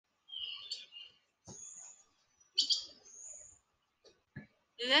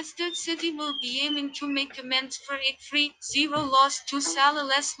Leicester City will be aiming to make amends for a 3-0 loss to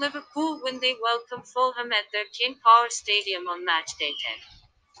Salales Liverpool when they welcome Fulham at their King Power Stadium on matchday 10.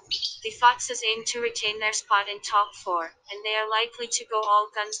 The Foxes aim to retain their spot in top 4, and they are likely to go all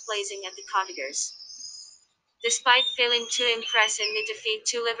guns blazing at the Cottagers. Despite failing to impress in the defeat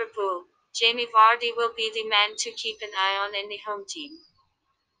to Liverpool, Jamie Vardy will be the man to keep an eye on in the home team.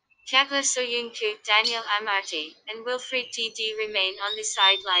 Kagla Soyuncu, Daniel Amati, and Wilfried Dd remain on the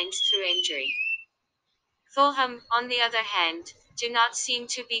sidelines through injury. Fulham, on the other hand, do not seem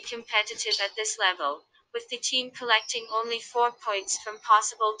to be competitive at this level, with the team collecting only 4 points from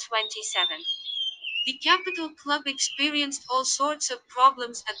possible 27. The capital club experienced all sorts of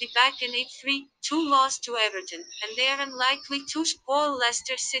problems at the back in a 3-2 loss to Everton, and they are unlikely to spoil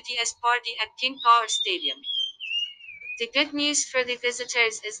Leicester City as party at King Power Stadium. The good news for the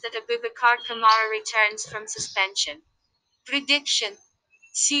visitors is that Abubakar Kamara returns from suspension. Prediction: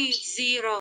 C0.